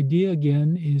the idea,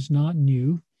 again, is not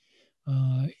new.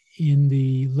 In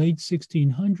the late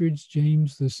 1600s,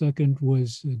 James II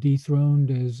was dethroned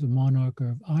as a monarch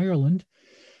of Ireland.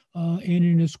 And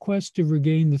in his quest to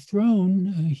regain the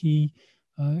throne, he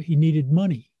needed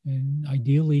money. And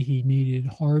ideally, he needed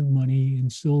hard money in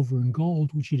silver and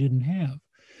gold, which he didn't have.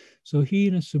 So he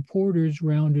and his supporters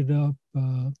rounded up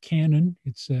cannon,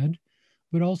 it said,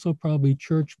 but also probably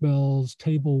church bells,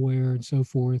 tableware, and so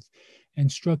forth,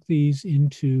 and struck these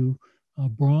into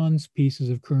bronze pieces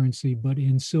of currency, but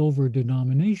in silver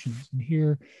denominations. And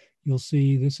here you'll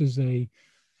see this is a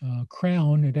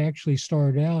crown. It actually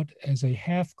started out as a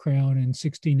half crown in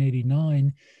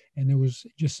 1689, and there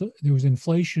was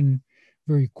inflation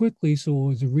very quickly, so it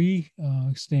was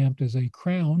re-stamped as a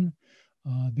crown.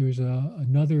 There's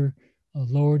another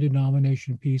lower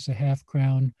denomination piece, a half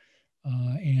crown,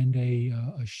 and a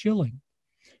shilling.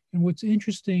 And what's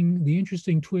interesting, the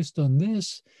interesting twist on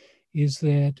this is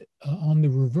that on the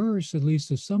reverse, at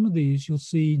least of some of these, you'll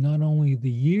see not only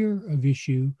the year of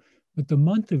issue, but the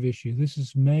month of issue. This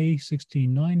is May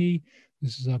 1690.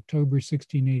 This is October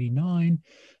 1689.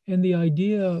 And the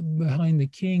idea behind the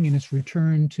king and its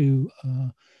return to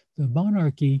the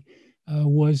monarchy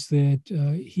was that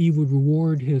he would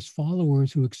reward his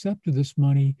followers who accepted this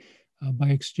money by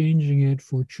exchanging it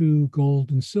for true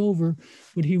gold and silver,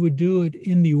 but he would do it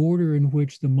in the order in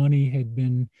which the money had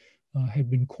been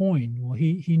coined. Well,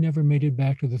 he never made it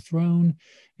back to the throne,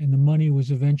 and the money was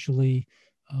eventually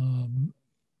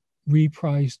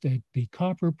repriced at the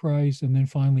copper price and then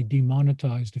finally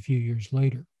demonetized a few years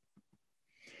later.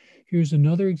 Here's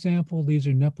another example. These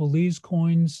are Nepalese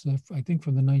coins, I think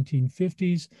from the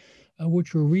 1950s,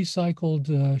 which were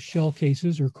recycled shell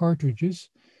cases or cartridges.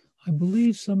 I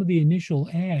believe some of the initial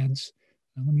ads,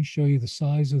 and let me show you the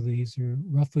size of these, they're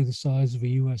roughly the size of a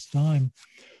US dime.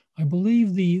 I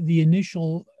believe the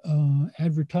initial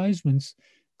advertisements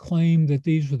claimed that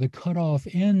these were the cut-off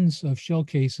ends of shell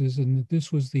cases and that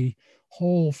this was the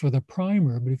hole for the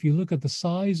primer. But if you look at the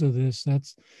size of this,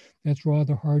 that's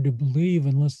rather hard to believe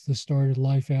unless this started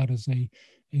life out as a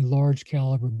large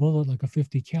caliber bullet, like a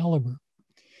 50 caliber.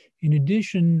 In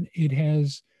addition, it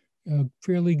has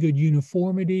fairly good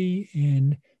uniformity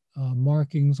and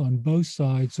markings on both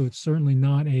sides, so it's certainly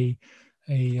not a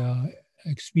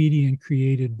expedient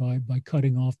created by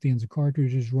cutting off the ends of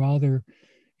cartridges. Rather,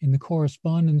 in the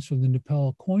correspondence from the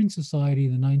Nepal Coin Society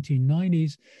in the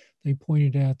 1990s, they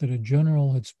pointed out that a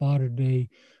general had spotted a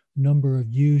number of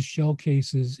used shell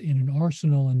cases in an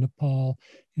arsenal in Nepal,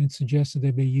 and it suggested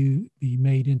they may be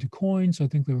made into coins. I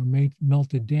think they were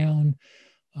melted down,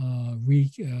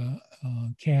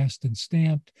 recast and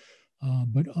stamped,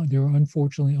 but there were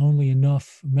unfortunately only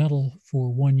enough metal for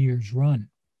 1 year's run.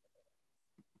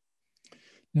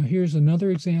 Now here's another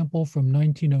example from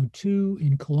 1902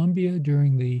 in Colombia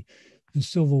during the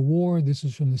Civil War. This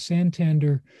is from the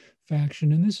Santander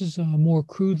faction, and this is a more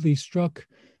crudely struck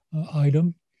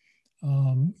item,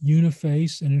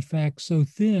 uniface, and in fact so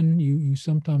thin you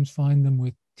sometimes find them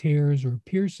with tears or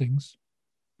piercings.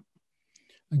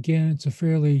 Again, it's a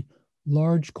fairly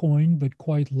large coin, but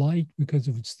quite light because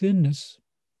of its thinness.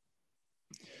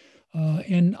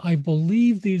 And I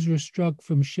believe these were struck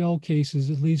from shell cases,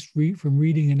 at least from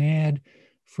reading an ad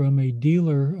from a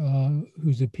dealer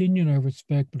whose opinion I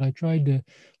respect, but I tried to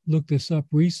look this up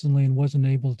recently and wasn't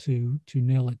able to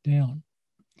nail it down.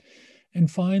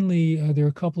 And finally, there are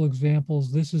a couple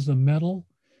examples. This is a medal,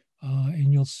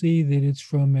 and you'll see that it's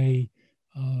from a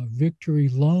Victory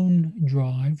loan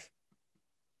drive,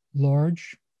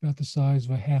 large, about the size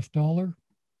of a $50.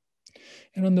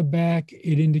 And on the back,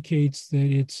 it indicates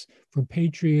that it's for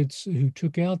patriots who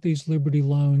took out these Liberty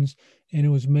loans, and it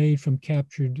was made from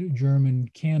captured German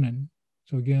cannon.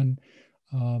 So again,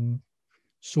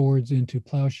 swords into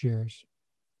plowshares.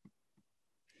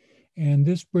 And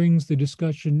this brings the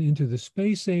discussion into the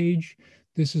space age.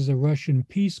 This is a Russian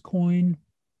peace coin.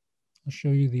 I'll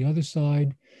show you the other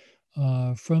side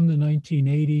from the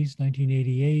 1980s,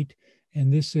 1988.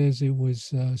 And this says it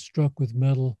was struck with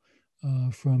metal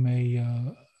from a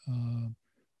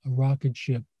rocket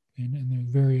ship,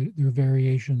 and there are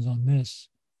variations on this.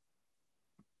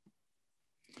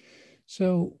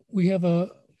 So we're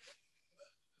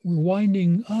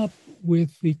winding up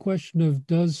with the question of,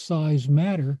 does size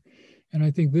matter? And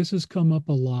I think this has come up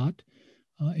a lot.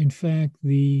 In fact,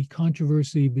 the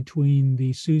controversy between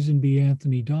the Susan B.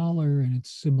 Anthony dollar and its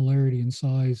similarity in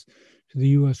size to the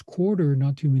US quarter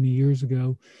not too many years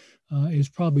ago is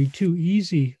probably too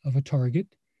easy of a target.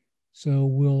 So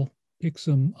we'll pick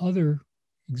some other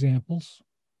examples.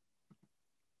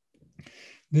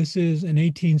 This is an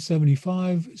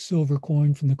 1875 silver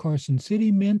coin from the Carson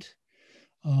City Mint.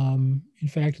 In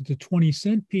fact, it's a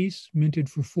 20-cent piece minted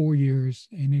for 4 years,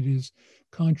 and it is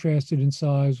contrasted in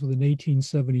size with an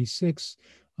 1876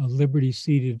 Liberty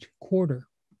seated quarter.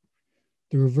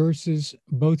 The reverses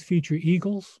both feature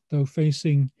eagles, though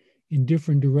facing in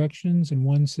different directions, and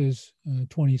one says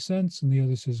 20 cents and the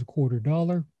other says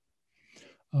 $0.25.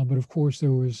 But of course,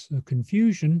 there was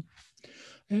confusion.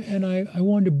 And I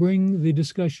wanted to bring the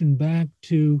discussion back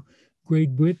to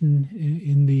Great Britain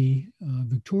in the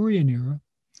Victorian era.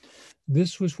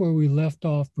 This was where we left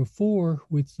off before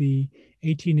with the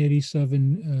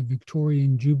 1887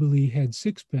 Victorian Jubilee head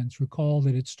sixpence. Recall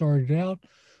that it started out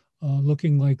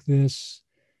looking like this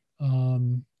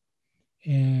and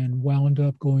wound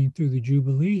up going through the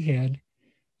Jubilee head.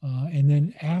 And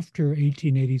then after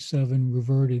 1887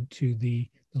 reverted to the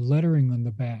lettering on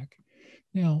the back.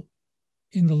 Now,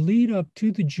 in the lead up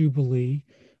to the Jubilee,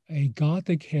 a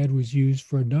Gothic head was used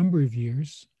for a number of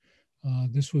years.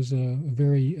 This was a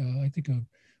very, I think, a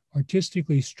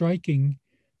artistically striking,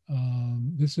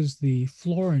 this is the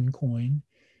florin coin.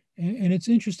 And it's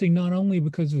interesting not only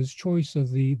because of its choice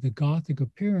of the Gothic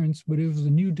appearance, but it was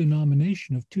a new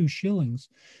denomination of 2 shillings,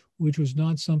 which was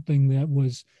not something that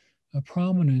was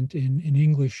prominent in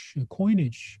English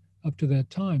coinage up to that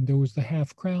time. There was the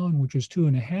half crown, which was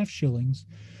 2.5 shillings,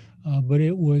 but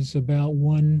it was about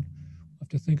one, I have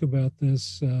to think about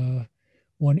this,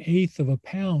 1/8 of a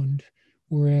pound,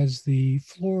 whereas the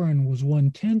florin was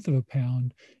 1/10 of a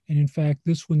pound. And in fact,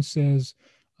 this one says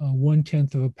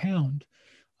 1/10 of a pound.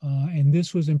 And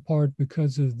this was in part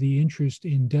because of the interest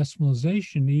in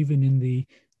decimalization, even in the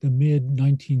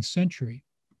mid-19th century.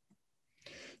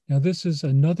 Now, this is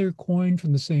another coin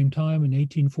from the same time, an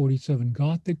 1847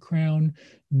 Gothic crown.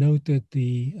 Note that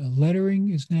the lettering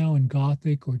is now in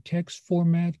Gothic or text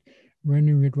format,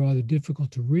 rendering it rather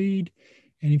difficult to read.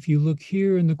 And if you look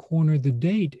here in the corner, the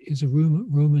date is a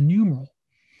Roman numeral.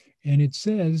 And it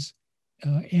says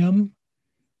M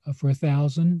for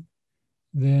 1,000,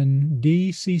 then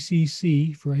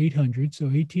DCCC for 800, so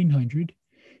 1800.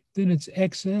 Then it's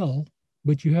XL,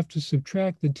 but you have to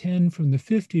subtract the 10 from the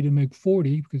 50 to make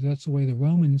 40, because that's the way the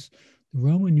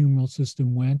Roman numeral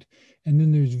system went. And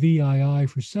then there's VII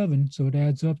for 7, so it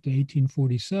adds up to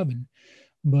 1847.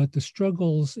 But the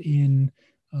struggles in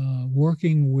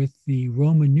working with the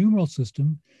Roman numeral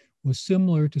system was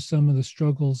similar to some of the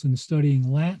struggles in studying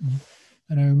Latin.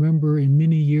 And I remember in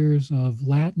many years of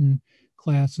Latin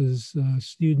classes,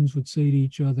 students would say to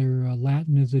each other,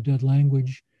 Latin is a dead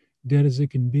language, dead as it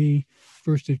can be.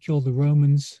 First it killed the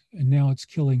Romans, and now it's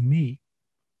killing me.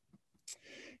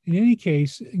 In any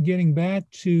case, getting back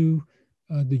to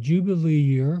the Jubilee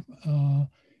year,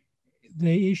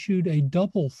 they issued a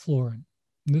double florin.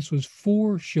 And this was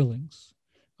 4 shillings.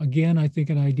 Again, I think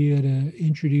an idea to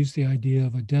introduce the idea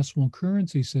of a decimal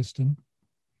currency system.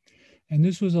 And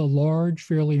this was a large,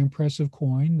 fairly impressive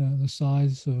coin, the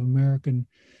size of American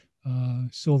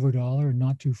silver dollar,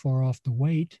 not too far off the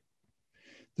weight.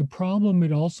 The problem,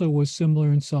 it also was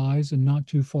similar in size and not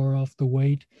too far off the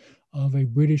weight of a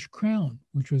British crown,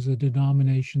 which was a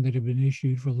denomination that had been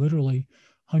issued for literally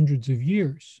hundreds of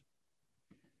years.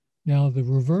 Now, the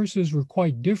reverses were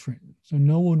quite different, so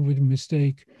no one would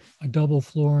mistake a double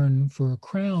florin for a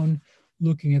crown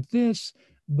looking at this,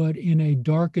 but in a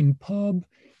darkened pub,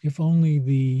 if only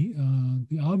the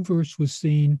obverse was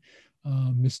seen,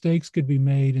 mistakes could be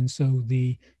made, and so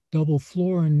the double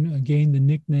florin gained the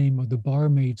nickname of the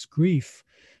barmaid's grief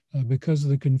because of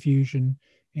the confusion,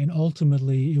 and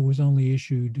ultimately it was only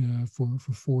issued for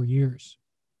 4 years.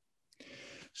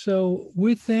 So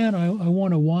with that, I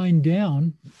want to wind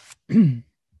down.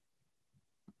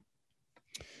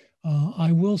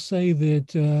 I will say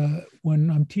that when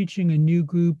I'm teaching a new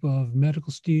group of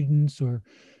medical students or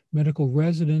medical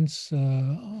residents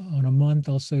on a month,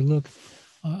 I'll say, look,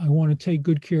 I want to take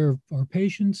good care of our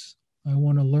patients. I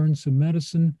want to learn some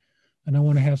medicine, and I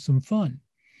want to have some fun.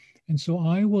 And so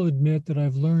I will admit that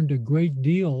I've learned a great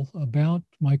deal about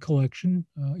my collection,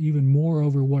 even more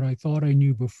over what I thought I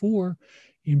knew before.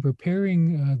 In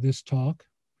preparing this talk,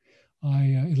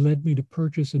 it led me to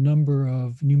purchase a number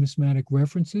of numismatic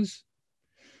references.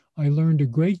 I learned a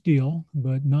great deal,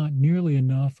 but not nearly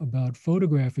enough about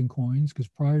photographing coins, because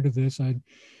prior to this, I'd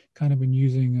kind of been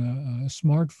using a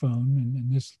smartphone,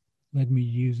 and this led me to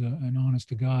use an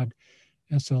honest-to-God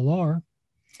SLR.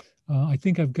 I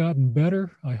think I've gotten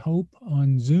better, I hope,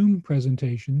 on Zoom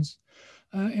presentations.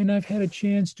 And I've had a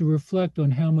chance to reflect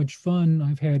on how much fun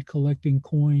I've had collecting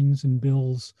coins and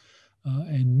bills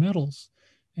and medals.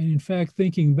 And in fact,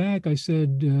 thinking back, I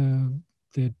said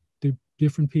that the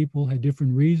different people had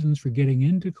different reasons for getting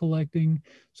into collecting.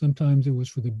 Sometimes it was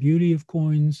for the beauty of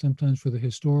coins, sometimes for the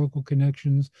historical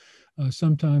connections,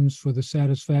 sometimes for the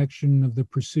satisfaction of the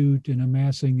pursuit in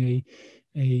amassing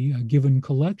a given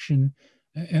collection.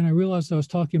 And I realized I was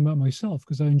talking about myself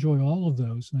because I enjoy all of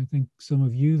those. And I think some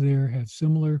of you there have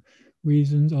similar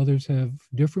reasons. Others have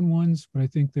different ones, but I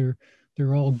think they're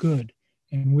all good.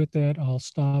 And with that, I'll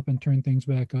stop and turn things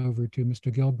back over to Mr.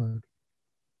 Gelberg.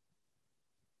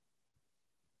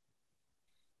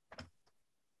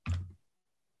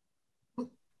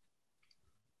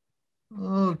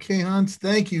 Okay, Hans,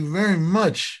 thank you very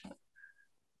much.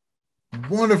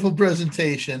 Wonderful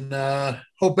presentation.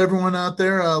 Hope everyone out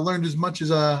there learned as much as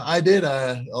I did,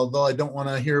 although I don't want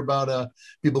to hear about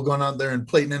people going out there and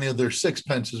plating any of their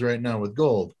sixpences right now with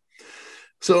gold.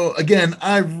 So again,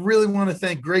 I really want to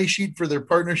thank Graysheet for their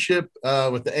partnership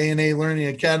with the ANA Learning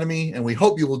Academy, and we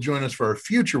hope you will join us for our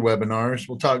future webinars.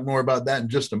 We'll talk more about that in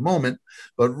just a moment.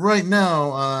 But right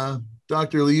now,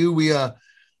 Dr. Liu, we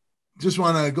just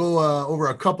want to go over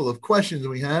a couple of questions that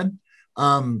we had.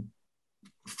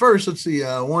 First, let's see.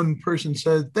 One person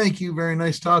said, thank you. Very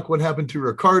nice talk. What happened to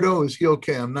Ricardo? Is he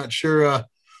okay? I'm not sure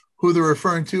who they're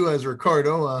referring to as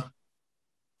Ricardo.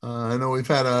 I know we've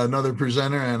had another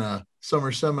presenter and a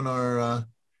summer seminar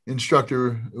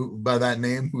instructor by that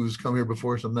name who's come here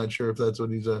before, so I'm not sure if that's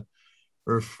what he's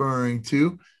referring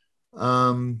to.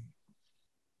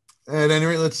 At any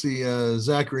rate, let's see.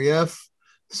 Zachary F.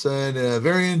 said,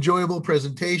 very enjoyable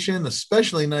presentation,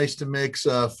 especially nice to mix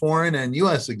foreign and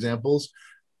U.S. examples.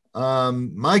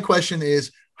 My question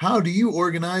is, how do you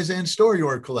organize and store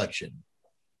your collection?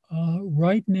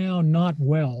 Right now, not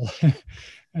well.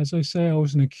 As I say, I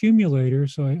was an accumulator,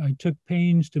 so I took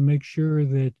pains to make sure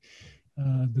that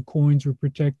the coins were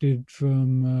protected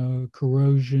from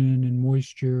corrosion and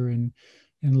moisture and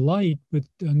light. But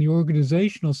on the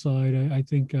organizational side, I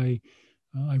think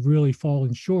I've really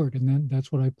fallen short, and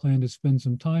that's what I plan to spend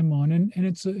some time on. And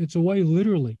it's a way,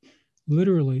 literally,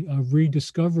 of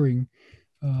rediscovering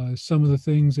some of the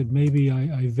things that maybe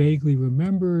I vaguely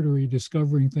remembered, or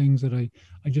rediscovering things that I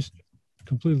just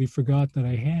completely forgot that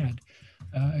I had.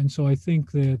 And so I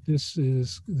think that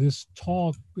this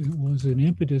talk was an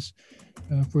impetus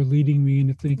for leading me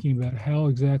into thinking about how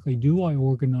exactly do I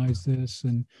organize this,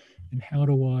 and how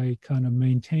do I kind of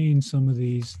maintain some of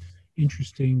these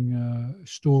interesting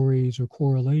stories or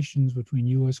correlations between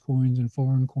U.S. coins and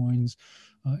foreign coins,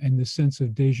 and the sense of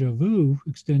déjà vu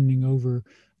extending over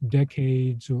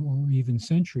decades or even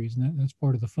centuries. And that's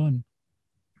part of the fun.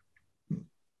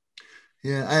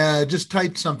 Yeah, I just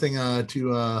typed something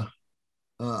to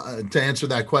answer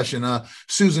that question.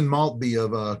 Susan Maltby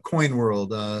of Coin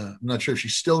World. I'm not sure if she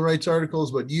still writes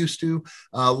articles, but used to.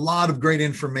 A lot of great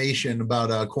information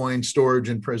about coin storage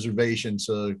and preservation.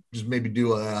 So just maybe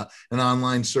do an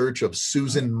online search of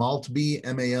Susan Maltby,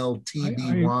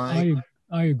 Maltby.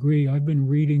 I agree. I've been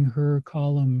reading her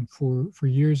column for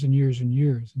years and years and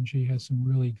years, and she has some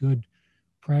really good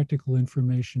practical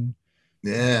information.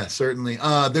 Yeah, certainly.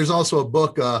 There's also a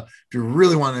book, if you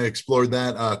really want to explore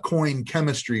that, Coin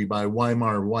Chemistry by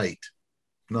Weimar White.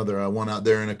 Another one out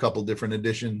there in a couple different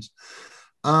editions.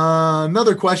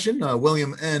 Another question,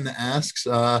 William N. asks,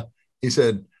 he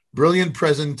said, brilliant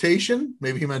presentation.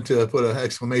 Maybe he meant to put an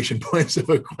exclamation point of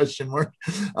a question mark.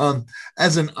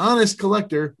 As an honest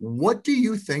collector, what do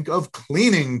you think of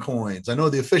cleaning coins? I know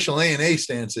the official ANA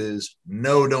stance is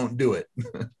no, don't do it.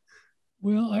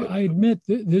 Well, I admit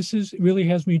that this really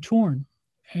has me torn,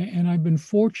 and I've been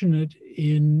fortunate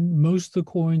in most of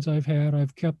the coins I've had.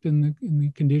 I've kept in the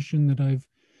condition that I've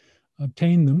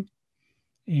obtained them,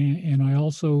 and I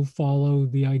also follow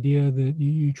the idea that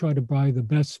you try to buy the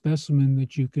best specimen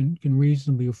that you can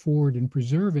reasonably afford and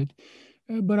preserve it.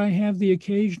 But I have the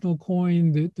occasional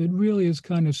coin that really is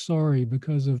kind of sorry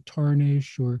because of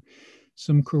tarnish or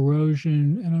some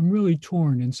corrosion, and I'm really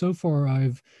torn. And so far,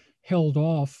 I've held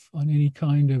off on any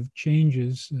kind of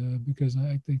changes because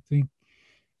I think,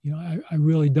 I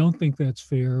really don't think that's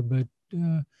fair. But,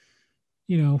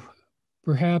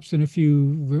 perhaps in a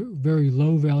few very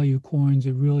low value coins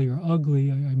that really are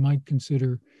ugly, I might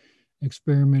consider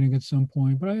experimenting at some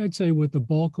point. But I'd say with the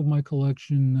bulk of my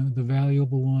collection, the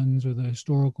valuable ones or the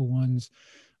historical ones,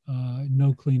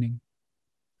 no cleaning.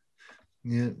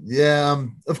 Yeah.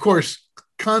 Of course,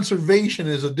 conservation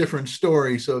is a different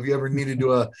story. So if you ever needed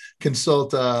to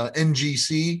consult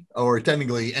NGC, or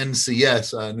technically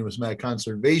NCS, Numismatic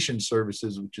Conservation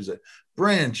Services, which is a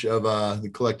branch of the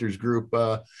collectors group,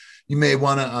 you may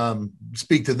want to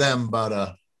speak to them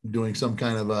about doing some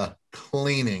kind of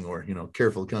cleaning or,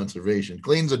 careful conservation.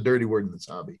 Clean's a dirty word in this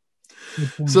hobby.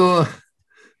 So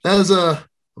that was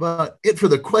about it for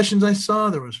the questions I saw.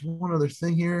 There was one other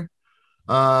thing here.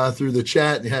 Through the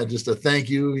chat, yeah, just a thank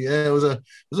you. Yeah, it was a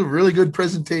really good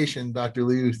presentation, Dr.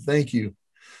 Liu. Thank you.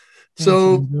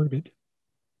 So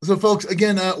folks,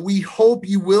 again, we hope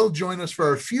you will join us for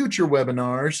our future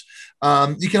webinars.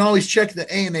 You can always check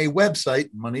the ANA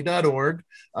website, money.org,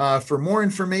 for more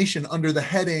information under the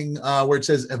heading where it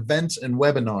says events and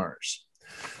webinars.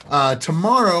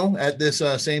 Tomorrow at this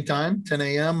same time, 10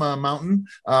 a.m. Mountain,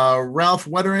 Ralph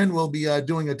Wetterin will be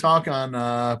doing a talk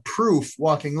on proof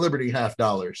walking Liberty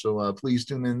 $50. So please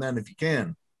tune in then if you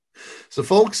can. So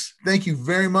folks, thank you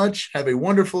very much. Have a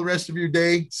wonderful rest of your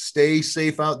day. Stay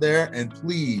safe out there, and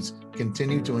please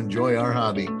continue to enjoy our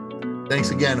hobby.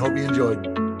 Thanks again. Hope you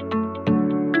enjoyed.